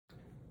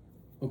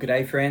Well, good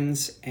day,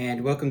 friends,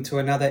 and welcome to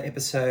another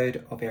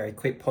episode of our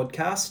Equip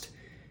podcast,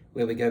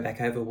 where we go back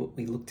over what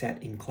we looked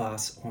at in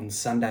class on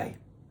Sunday.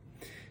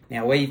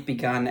 Now, we've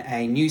begun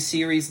a new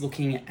series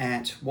looking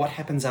at what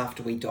happens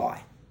after we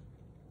die.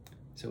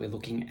 So we're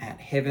looking at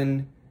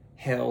heaven,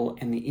 hell,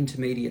 and the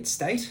intermediate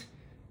state,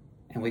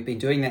 and we've been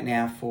doing that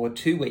now for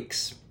 2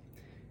 weeks.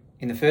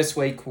 In the first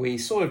week, we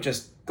sort of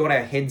just got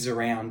our heads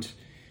around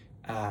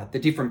the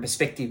different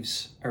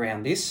perspectives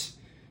around this,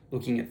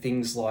 looking at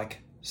things like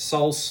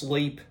soul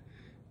sleep,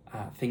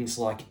 things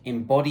like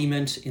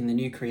embodiment in the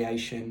new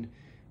creation,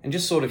 and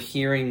just sort of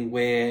hearing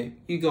where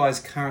you guys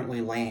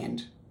currently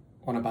land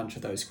on a bunch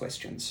of those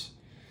questions.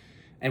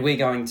 And we're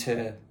going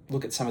to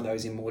look at some of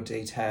those in more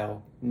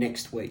detail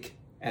next week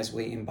as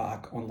we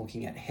embark on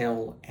looking at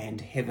hell and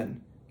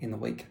heaven in the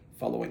week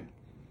following.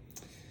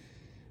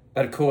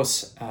 But of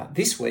course,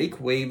 this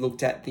week we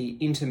looked at the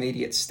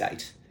intermediate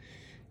state,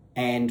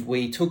 and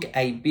we took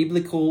a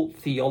biblical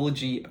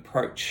theology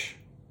approach.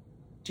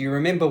 Do you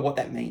remember what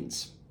that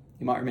means?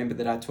 You might remember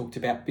that I talked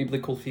about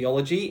biblical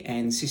theology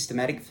and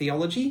systematic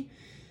theology.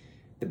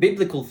 The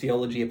biblical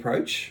theology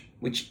approach,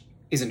 which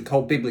isn't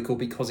called biblical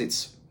because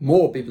it's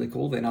more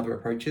biblical than other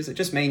approaches, it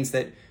just means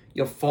that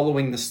you're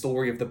following the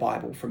story of the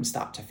Bible from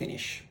start to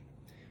finish.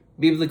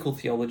 Biblical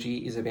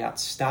theology is about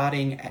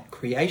starting at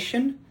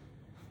creation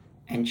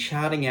and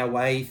charting our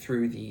way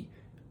through the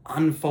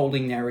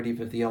unfolding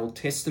narrative of the Old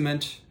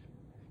Testament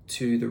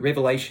to the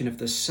revelation of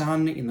the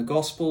Son in the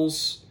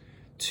Gospels,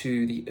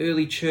 to the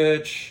early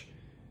church,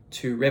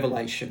 to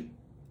Revelation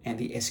and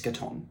the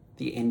eschaton,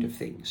 the end of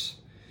things.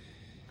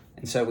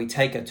 And so we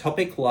take a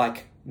topic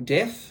like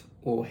death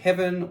or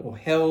heaven or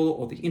hell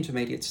or the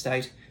intermediate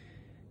state,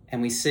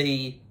 and we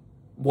see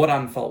what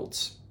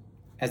unfolds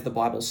as the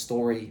Bible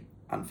story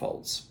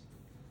unfolds.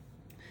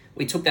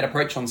 We took that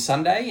approach on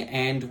Sunday,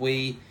 and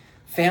we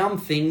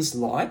found things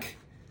like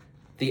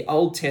the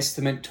Old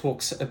Testament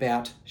talks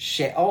about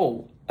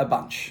Sheol a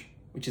bunch,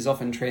 which is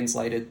often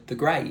translated the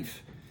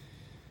grave.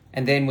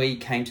 And then we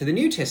came to the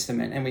New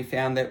Testament, and we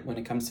found that when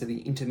it comes to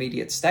the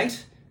intermediate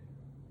state,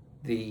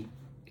 the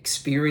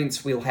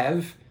experience we'll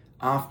have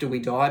after we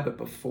die but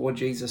before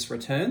Jesus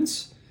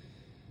returns,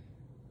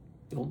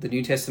 the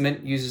New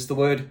Testament uses the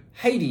word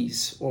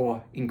Hades,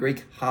 or in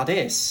Greek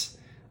Hades,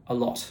 a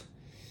lot.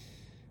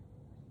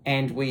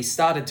 And we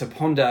started to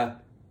ponder,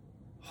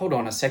 hold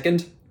on a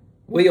second,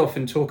 we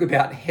often talk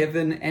about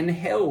heaven and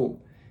hell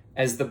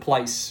as the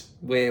place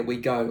where we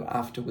go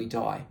after we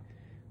die.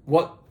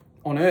 What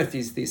on earth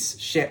is this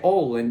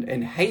Sheol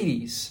and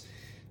Hades?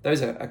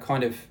 Those are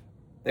kind of,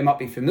 they might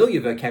be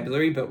familiar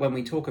vocabulary, but when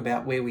we talk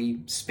about where we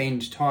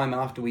spend time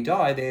after we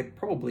die, they're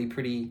probably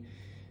pretty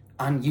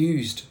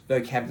unused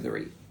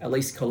vocabulary, at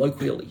least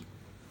colloquially.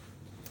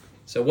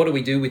 So what do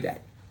we do with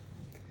that?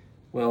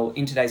 Well,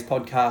 in today's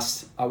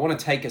podcast, I want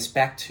to take us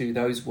back to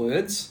those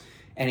words,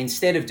 and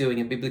instead of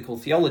doing a biblical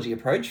theology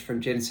approach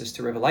from Genesis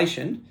to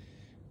Revelation,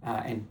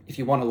 and if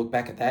you want to look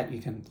back at that, you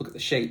can look at the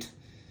sheet.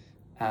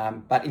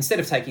 But instead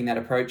of taking that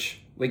approach,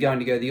 we're going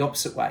to go the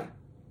opposite way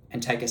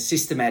and take a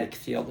systematic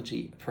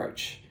theology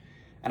approach.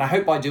 And I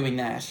hope by doing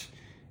that,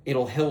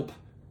 it'll help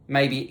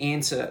maybe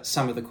answer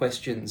some of the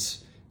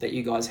questions that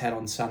you guys had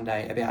on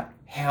Sunday about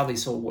how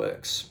this all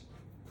works.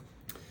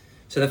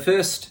 So the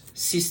first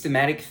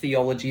systematic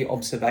theology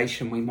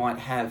observation we might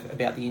have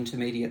about the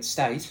intermediate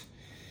state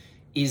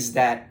is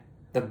that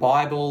the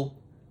Bible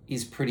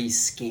is pretty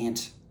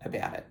scant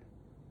about it.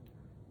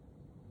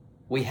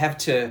 We have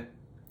to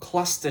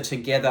cluster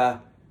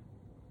together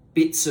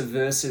bits of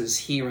verses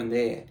here and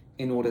there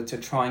in order to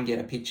try and get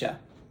a picture.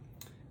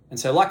 And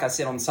so, like I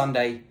said on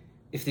Sunday,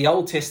 if the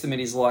Old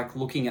Testament is like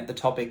looking at the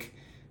topic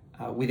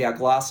with our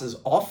glasses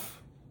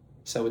off,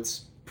 so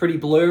it's pretty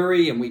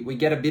blurry and we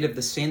get a bit of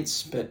the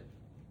sense, but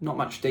not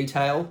much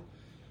detail.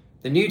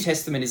 The New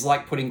Testament is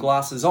like putting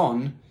glasses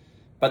on,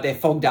 but they're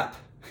fogged up.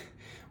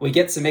 We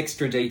get some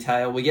extra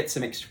detail, we get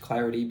some extra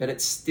clarity, but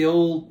it's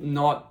still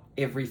not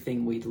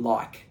everything we'd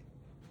like.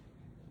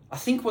 I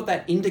think what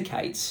that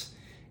indicates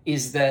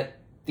is that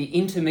the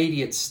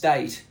intermediate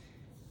state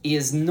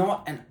is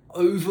not an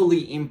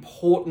overly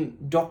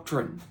important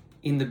doctrine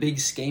in the big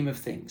scheme of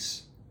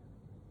things.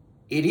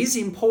 It is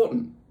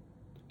important.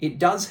 It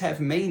does have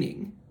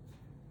meaning,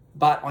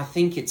 but I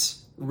think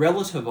it's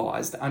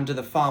relativized under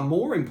the far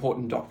more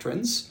important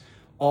doctrines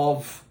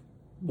of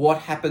what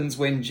happens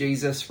when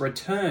Jesus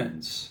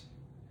returns.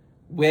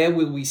 Where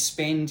will we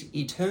spend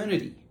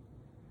eternity?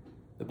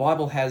 The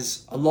Bible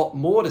has a lot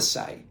more to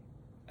say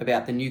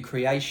about the new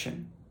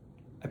creation,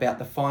 about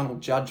the final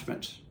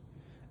judgment,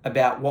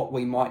 about what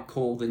we might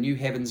call the new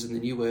heavens and the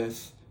new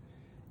earth,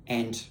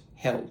 and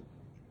hell.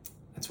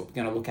 That's what we're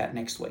going to look at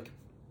next week.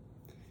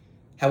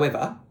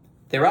 However,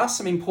 there are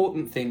some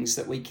important things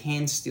that we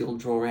can still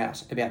draw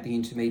out about the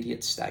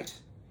intermediate state.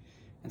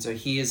 And so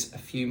here's a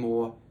few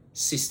more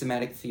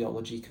systematic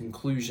theology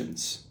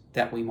conclusions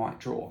that we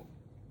might draw.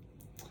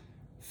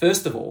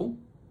 First of all,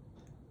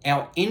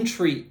 our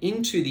entry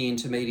into the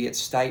intermediate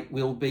state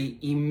will be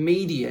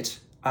immediate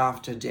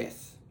after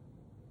death.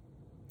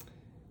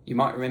 You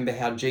might remember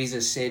how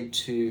Jesus said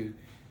to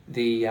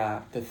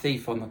the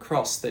thief on the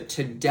cross, that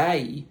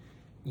today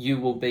you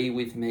will be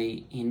with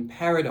me in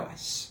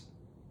paradise.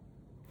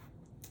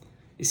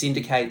 This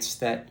indicates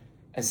that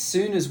as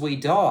soon as we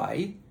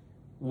die,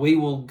 we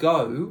will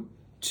go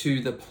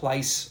to the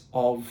place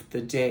of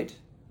the dead,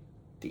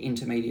 the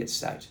intermediate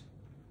state.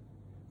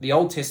 The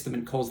Old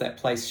Testament calls that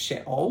place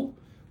Sheol,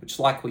 which,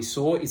 like we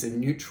saw, is a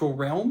neutral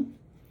realm.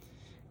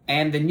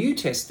 And the New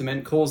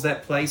Testament calls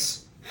that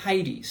place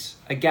Hades,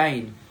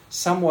 again,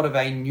 somewhat of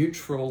a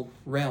neutral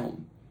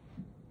realm.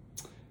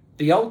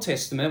 The Old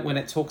Testament, when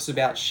it talks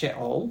about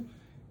Sheol,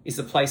 is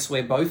the place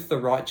where both the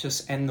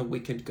righteous and the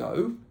wicked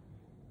go.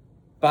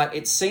 But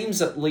it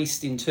seems, at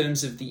least in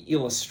terms of the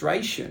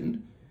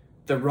illustration,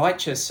 the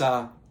righteous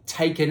are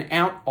taken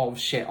out of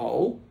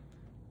Sheol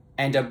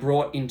and are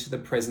brought into the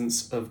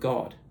presence of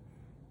God.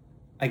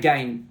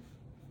 Again,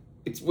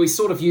 we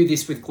sort of view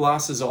this with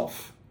glasses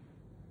off.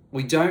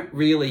 We don't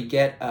really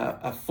get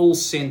a full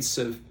sense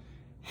of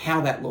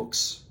how that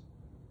looks.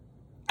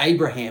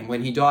 Abraham,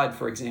 when he died,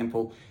 for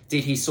example,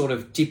 did he sort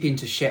of dip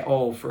into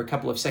Sheol for a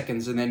couple of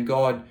seconds and then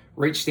God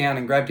reached down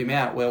and grabbed him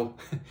out? Well,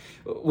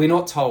 we're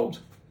not told.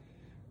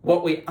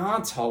 What we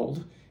are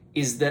told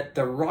is that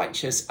the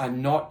righteous are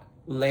not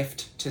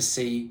left to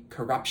see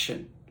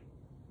corruption.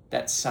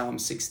 That's Psalm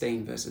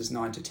 16, verses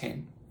 9 to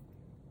 10.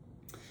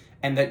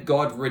 And that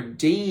God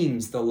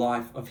redeems the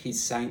life of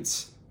his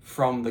saints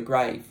from the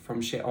grave,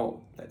 from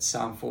Sheol. That's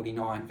Psalm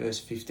 49, verse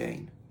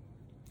 15.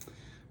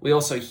 We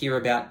also hear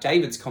about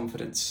David's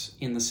confidence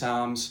in the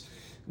Psalms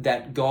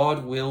that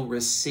God will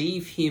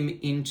receive him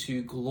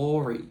into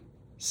glory.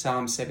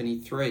 Psalm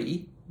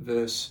 73,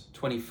 verse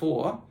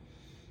 24.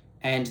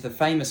 And the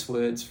famous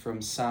words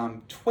from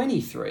Psalm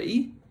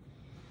 23,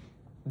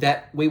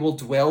 that we will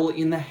dwell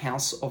in the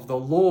house of the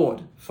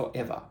Lord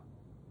forever.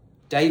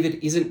 David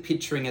isn't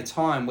picturing a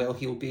time where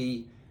he'll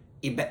be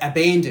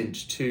abandoned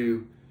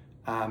to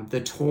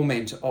the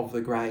torment of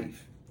the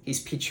grave. He's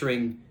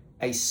picturing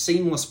a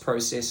seamless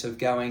process of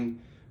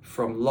going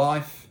from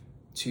life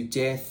to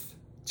death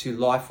to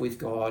life with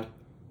God,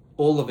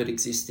 all of it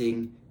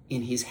existing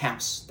in his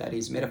house, that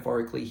is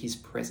metaphorically his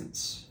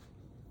presence.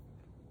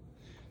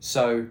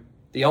 So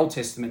the Old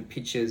Testament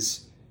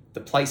pictures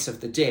the place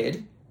of the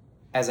dead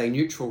as a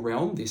neutral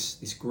realm,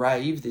 this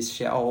grave, this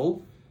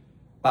Sheol,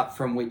 but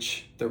from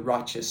which the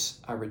righteous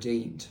are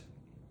redeemed.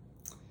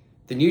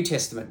 The New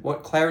Testament,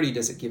 what clarity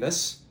does it give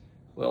us?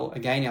 Well,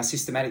 again, our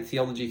systematic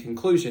theology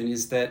conclusion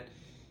is that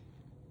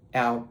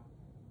our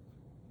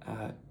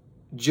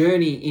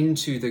journey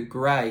into the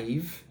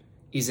grave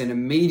is an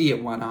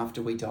immediate one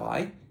after we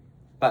die,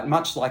 but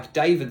much like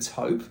David's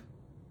hope,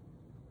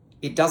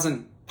 it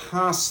doesn't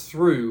pass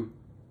through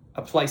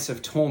a place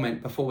of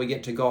torment before we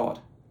get to God.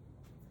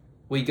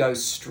 We go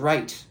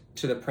straight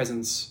to the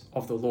presence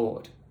of the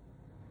Lord.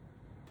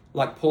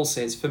 Like Paul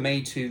says, for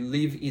me to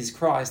live is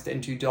Christ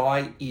and to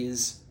die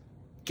is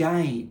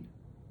gain.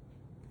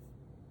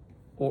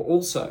 Or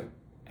also,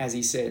 as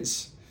he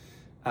says,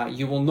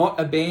 you will not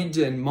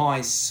abandon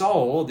my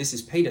soul. This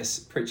is Peter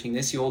preaching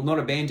this. You will not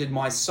abandon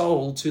my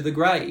soul to the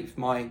grave.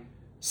 My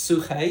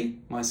suche,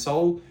 my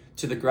soul,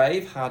 to the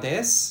grave,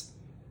 Hades,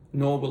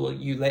 nor will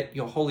you let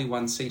your Holy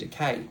One see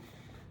decay.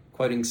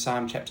 Quoting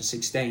Psalm chapter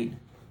 16.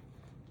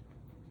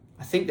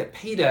 I think that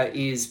Peter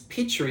is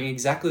picturing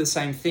exactly the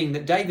same thing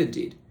that David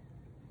did.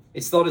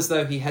 It's not as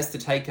though he has to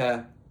take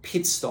a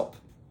pit stop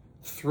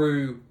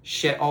through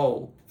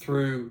Sheol,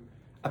 through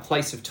a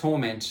place of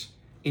torment,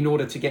 in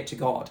order to get to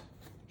God.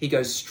 He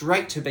goes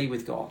straight to be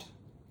with God.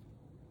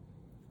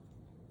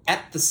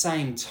 At the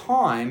same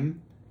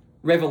time,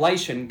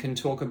 Revelation can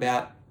talk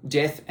about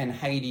death and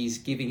Hades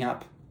giving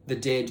up the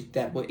dead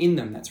that were in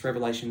them. That's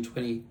Revelation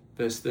 20,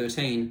 verse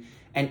 13.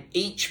 And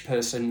each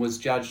person was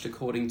judged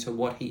according to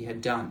what he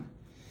had done.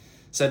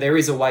 So there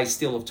is a way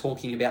still of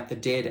talking about the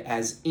dead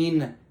as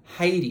in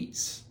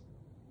Hades,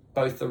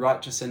 both the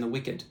righteous and the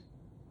wicked.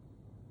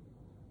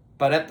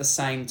 But at the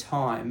same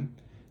time,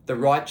 the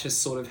righteous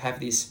sort of have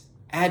this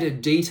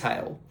added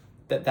detail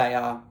that they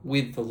are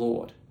with the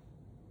Lord.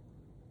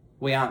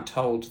 We aren't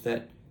told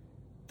that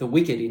the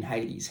wicked in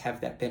Hades have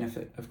that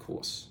benefit, of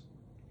course.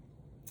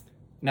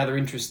 Another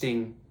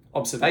interesting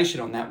observation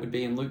on that would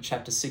be in Luke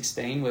chapter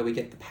 16, where we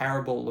get the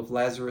parable of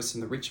Lazarus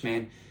and the rich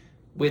man.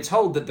 We're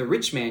told that the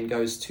rich man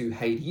goes to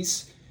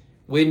Hades.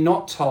 We're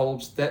not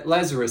told that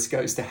Lazarus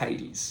goes to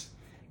Hades.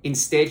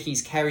 Instead,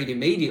 he's carried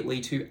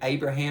immediately to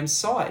Abraham's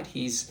side.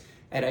 He's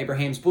at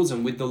Abraham's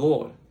bosom with the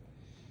Lord.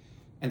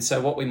 And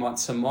so what we might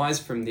surmise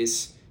from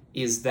this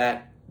is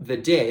that the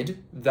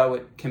dead, though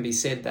it can be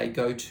said they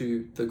go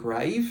to the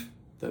grave,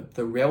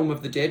 the realm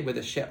of the dead,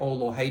 whether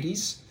Sheol or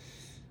Hades,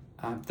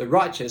 the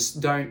righteous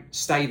don't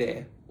stay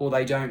there, or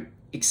they don't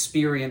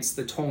experience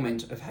the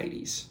torment of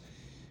Hades.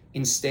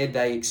 Instead,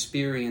 they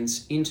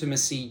experience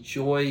intimacy,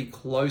 joy,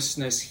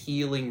 closeness,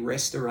 healing,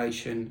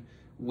 restoration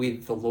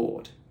with the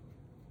Lord.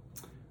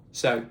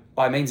 So,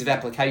 by means of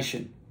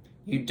application,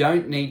 you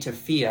don't need to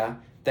fear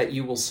that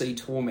you will see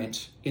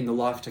torment in the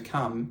life to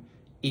come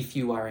if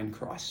you are in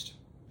Christ.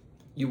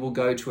 You will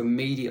go to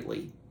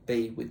immediately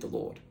be with the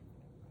Lord.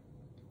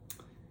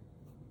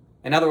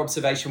 Another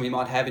observation we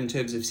might have in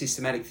terms of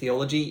systematic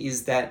theology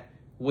is that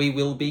we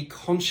will be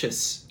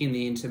conscious in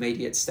the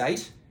intermediate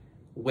state,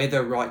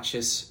 whether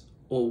righteous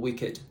or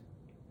wicked.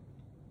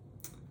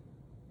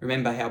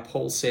 Remember how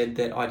Paul said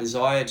that I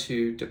desire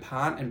to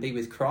depart and be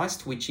with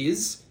Christ, which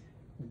is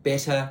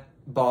better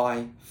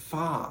by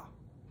far.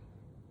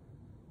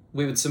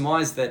 We would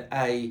surmise that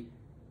a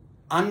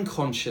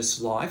unconscious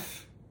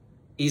life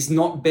is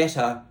not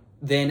better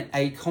than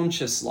a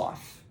conscious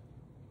life.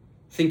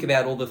 Think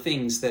about all the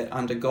things that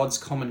under God's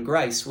common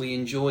grace we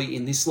enjoy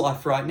in this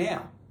life right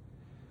now.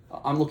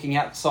 I'm looking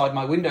outside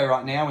my window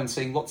right now and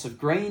seeing lots of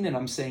green, and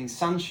I'm seeing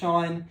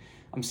sunshine,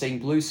 I'm seeing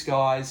blue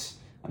skies,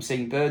 I'm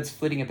seeing birds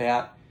flitting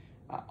about.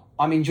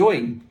 I'm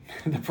enjoying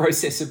the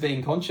process of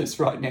being conscious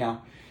right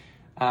now,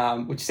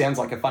 which sounds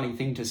like a funny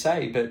thing to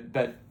say,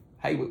 but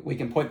hey, we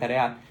can point that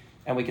out,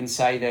 and we can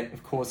say that,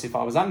 of course, if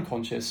I was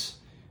unconscious,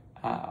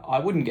 I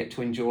wouldn't get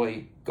to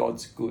enjoy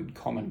God's good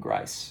common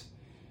grace.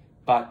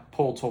 But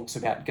Paul talks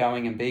about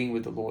going and being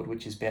with the Lord,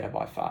 which is better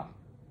by far.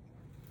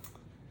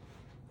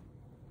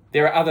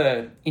 There are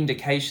other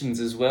indications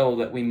as well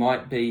that we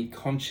might be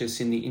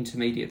conscious in the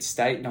intermediate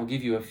state, and I'll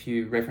give you a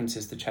few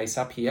references to chase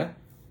up here.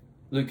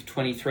 Luke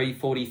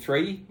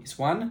 23:43 is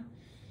one,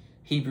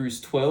 Hebrews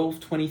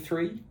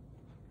 12:23,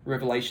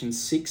 Revelation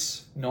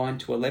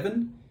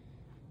 6:9-11.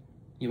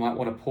 You might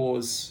want to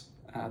pause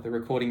the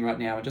recording right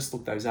now and just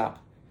look those up.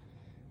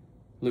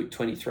 Luke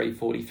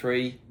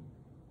 23:43,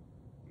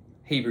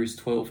 Hebrews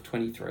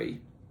 12:23,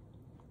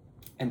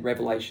 and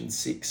Revelation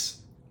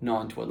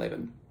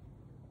 6:9-11.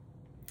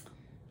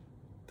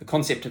 The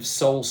concept of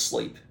soul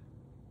sleep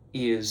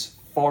is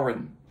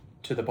foreign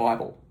to the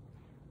Bible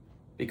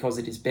because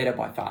it is better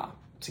by far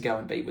to go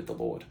and be with the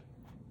Lord.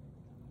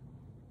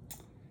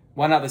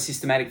 One other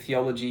systematic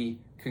theology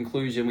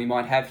conclusion we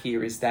might have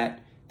here is that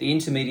the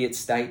intermediate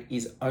state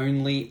is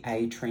only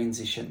a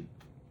transition.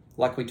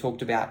 Like we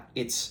talked about,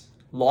 it's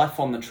life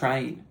on the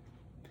train.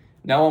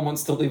 No one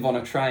wants to live on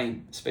a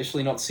train,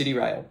 especially not City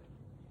Rail.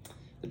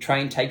 The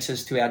train takes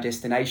us to our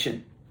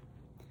destination.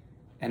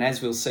 And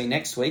as we'll see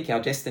next week,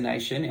 our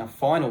destination, our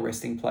final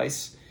resting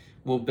place,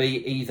 will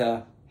be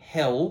either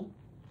hell,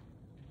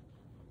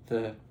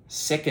 the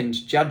second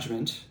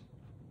judgment,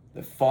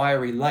 the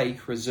fiery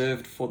lake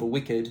reserved for the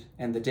wicked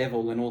and the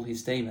devil and all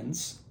his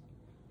demons,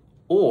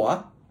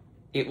 or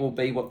it will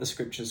be what the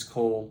scriptures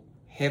call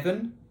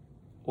heaven,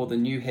 or the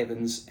new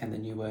heavens and the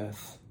new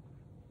earth,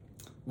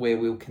 where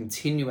we'll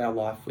continue our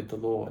life with the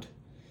Lord.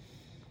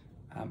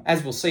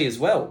 As we'll see as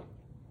well,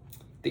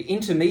 the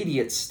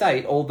intermediate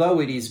state, although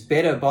it is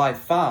better by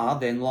far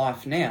than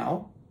life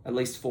now, at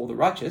least for the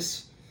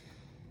righteous,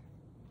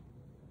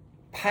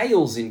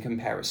 pales in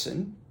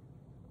comparison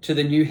to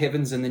the new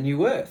heavens and the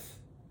new earth,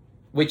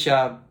 which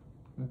are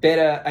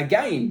better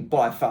again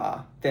by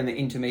far than the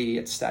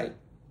intermediate state.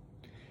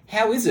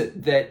 How is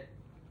it that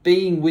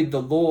being with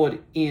the Lord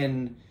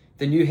in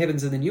the new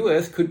heavens and the new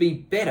earth could be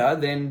better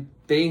than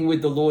being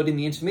with the Lord in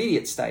the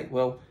intermediate state?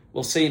 Well,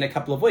 we'll see in a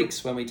couple of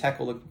weeks when we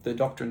tackle the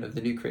doctrine of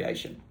the new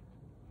creation.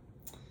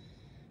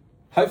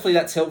 Hopefully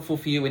that's helpful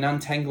for you in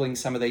untangling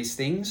some of these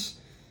things.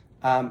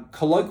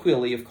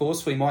 Colloquially, of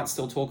course, we might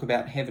still talk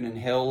about heaven and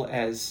hell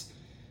as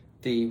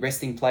the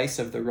resting place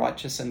of the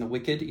righteous and the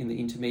wicked in the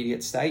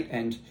intermediate state,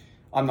 and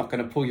I'm not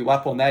going to pull you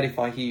up on that if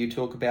I hear you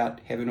talk about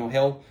heaven or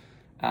hell.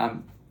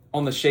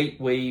 On the sheet,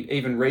 we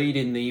even read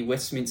in the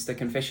Westminster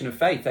Confession of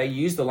Faith, they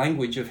use the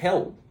language of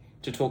hell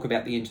to talk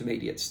about the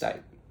intermediate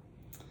state.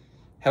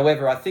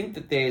 However, I think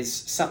that there's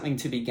something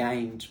to be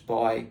gained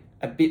by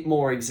a bit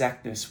more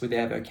exactness with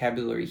our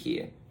vocabulary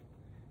here,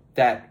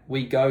 that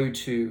we go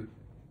to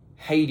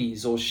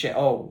Hades or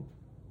Sheol,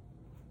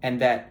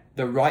 and that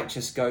the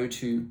righteous go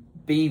to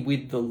be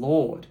with the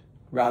Lord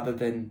rather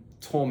than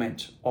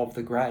torment of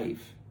the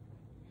grave.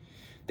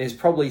 There's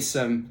probably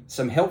some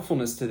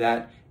helpfulness to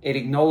that in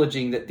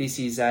acknowledging that this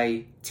is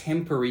a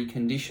temporary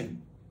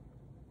condition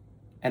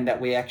and that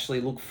we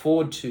actually look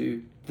forward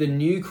to the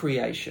new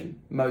creation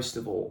most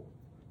of all.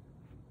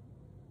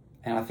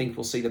 And I think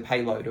we'll see the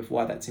payload of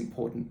why that's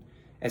important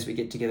as we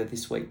get together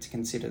this week to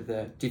consider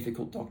the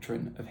difficult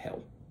doctrine of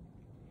hell.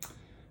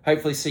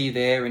 Hopefully see you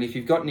there. And if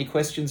you've got any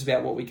questions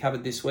about what we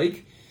covered this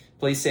week,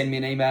 please send me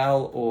an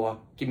email or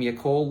give me a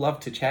call. Love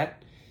to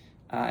chat.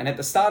 And at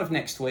the start of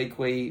next week,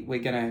 we're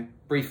going to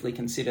briefly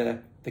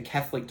consider the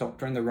Catholic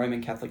doctrine, the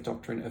Roman Catholic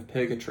doctrine of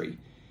purgatory,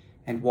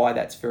 and why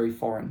that's very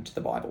foreign to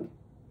the Bible.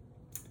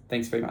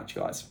 Thanks very much,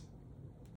 guys.